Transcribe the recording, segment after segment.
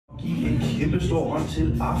kæmpe stor hånd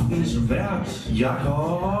til aftens vært,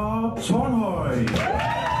 Jacob Taarnhøj.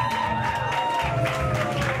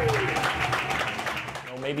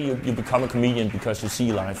 Maybe you become a comedian because you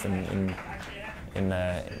see life in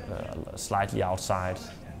slightly outside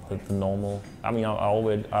the normal. I mean, I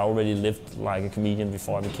already lived like a comedian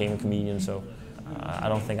before I became a comedian, so I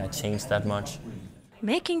don't think I changed that much.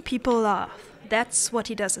 Making people laugh. That's what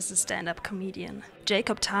he does as a stand-up comedian.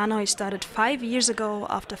 Jacob Taarnhøj started 5 years ago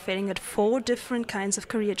after failing at 4 different kinds of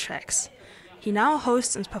career tracks. He now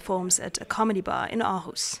hosts and performs at a comedy bar in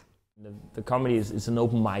Aarhus. The comedy is an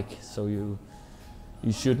open mic, so you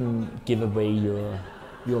shouldn't give away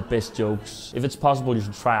your best jokes. If it's possible, you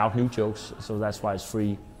should try out new jokes, so that's why it's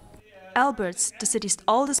free. Albert's, the city's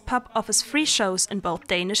oldest pub, offers free shows in both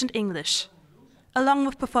Danish and English. Along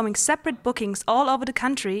with performing separate bookings all over the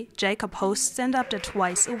country, Jacob hosts stand-up there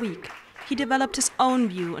twice a week. He developed his own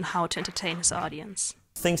view on how to entertain his audience.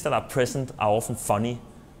 Things that are present are often funny.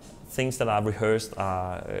 Things that are rehearsed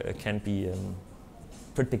can be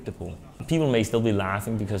predictable. People may still be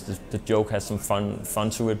laughing because the joke has some fun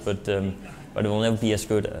to it, but it will never be as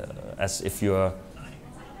good as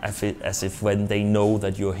if when they know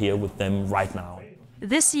that you're here with them right now.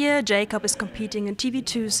 This year, Jacob is competing in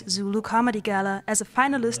TV2's Zulu Comedy Gala as a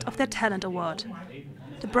finalist of their Talent Award.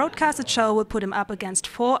 The broadcasted show will put him up against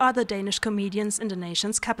 4 other Danish comedians in the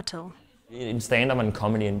nation's capital. In stand-up and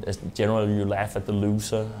comedy, in general, you laugh at the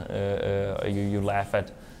loser. You laugh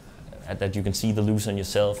at that you can see the loser in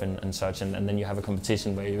yourself and such, and then you have a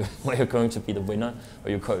competition where you're going to be the winner, or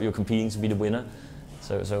you're competing to be the winner.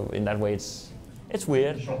 So in that way, it's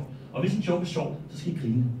weird. Og hvis en joke er sjov, så skal I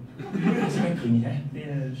grine. Så skal man grine, ja. Det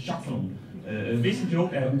er sjovt for nogen. Hvis en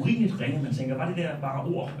joke er urimeligt ringe, man tænker, var det der bare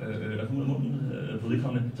ord, der kommer ud af munden på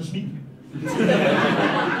vedkommende, så smil.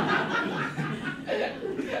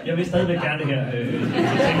 Jeg vil stadigvæk gerne det her.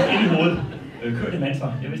 Så tænk ind i hovedet. Kør det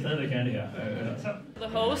mantra. Jeg vil stadigvæk gerne det her. The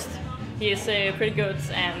host, he is pretty good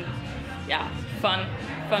and yeah, fun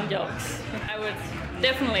jokes. I would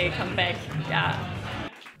definitely come back. Yeah.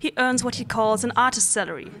 He earns what he calls an artist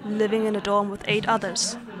salary, living in a dorm with 8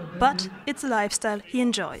 others. But it's a lifestyle he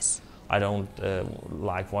enjoys. I don't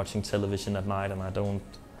like watching television at night, and I don't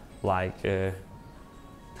like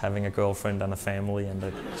having a girlfriend and a family and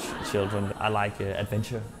children. I like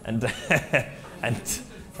adventure and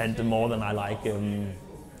and more than I like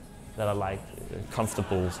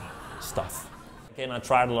comfortable stuff. Again, I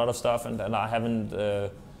tried a lot of stuff, and I haven't.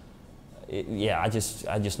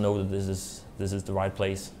 I just know that this is the right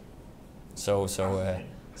place. So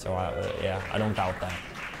I don't doubt that.